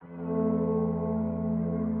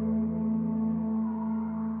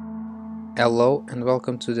Hello and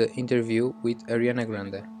welcome to the interview with Ariana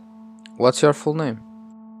Grande. What's your full name?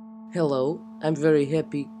 Hello, I'm very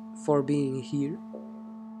happy for being here,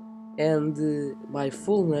 and my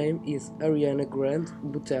full name is Ariana Grande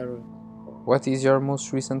Butera. What is your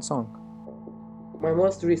most recent song? My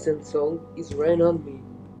most recent song is Rain on Me.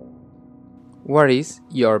 What is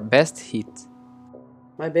your best hit?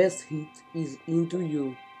 My best hit is Into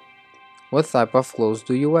You. What type of clothes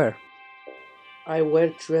do you wear? I wear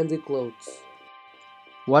trendy clothes.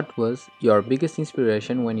 What was your biggest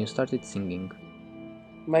inspiration when you started singing?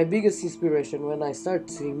 My biggest inspiration when I started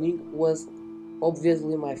singing was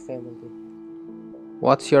obviously my family.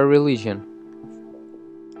 What's your religion?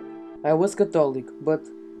 I was Catholic, but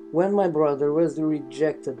when my brother was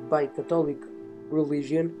rejected by Catholic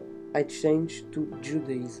religion, I changed to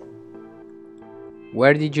Judaism.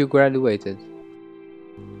 Where did you graduated?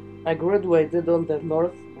 I graduated on the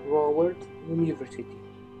North Broward University.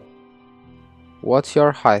 What's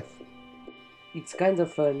your height? It's kinda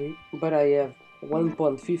funny, but I have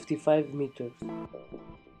 1.55 meters.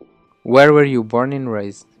 Where were you born and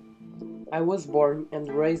raised? I was born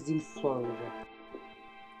and raised in Florida.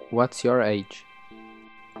 What's your age?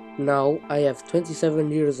 Now I have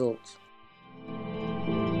 27 years old.